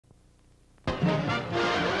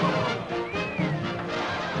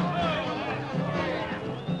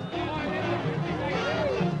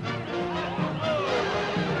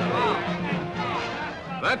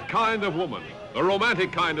That Kind of Woman, the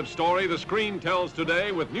romantic kind of story the screen tells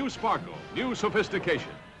today with new sparkle, new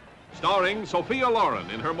sophistication. Starring Sophia Loren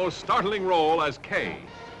in her most startling role as Kay,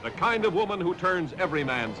 the kind of woman who turns every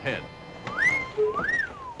man's head. Oh,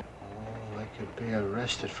 I could be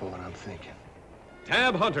arrested for what I'm thinking.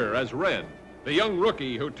 Tab Hunter as Red, the young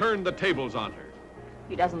rookie who turned the tables on her.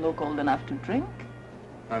 He doesn't look old enough to drink.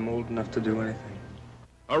 I'm old enough to do anything.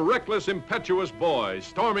 A reckless, impetuous boy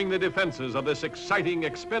storming the defenses of this exciting,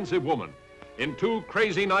 expensive woman in 2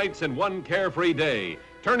 crazy nights and 1 carefree day,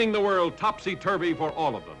 turning the world topsy-turvy for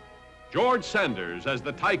all of them. George Sanders as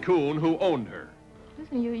the tycoon who owned her.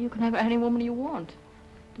 Listen, you can have any woman you want.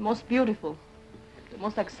 The most beautiful, the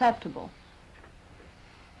most acceptable.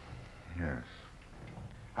 Yes.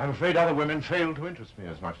 I'm afraid other women fail to interest me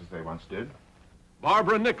as much as they once did.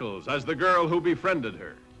 Barbara Nichols as the girl who befriended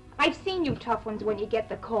her. I've seen you tough ones when you get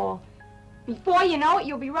the call. Before you know it,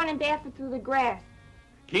 you'll be running barefoot through the grass.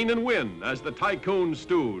 Keenan Wynn as the tycoon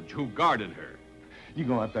stooge who guarded her. You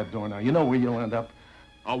go out that door now. You know where you'll end up.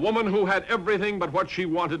 A woman who had everything but what she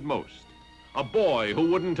wanted most. A boy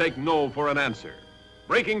who wouldn't take no for an answer,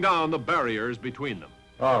 breaking down the barriers between them.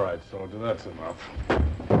 All right, soldier, that's enough.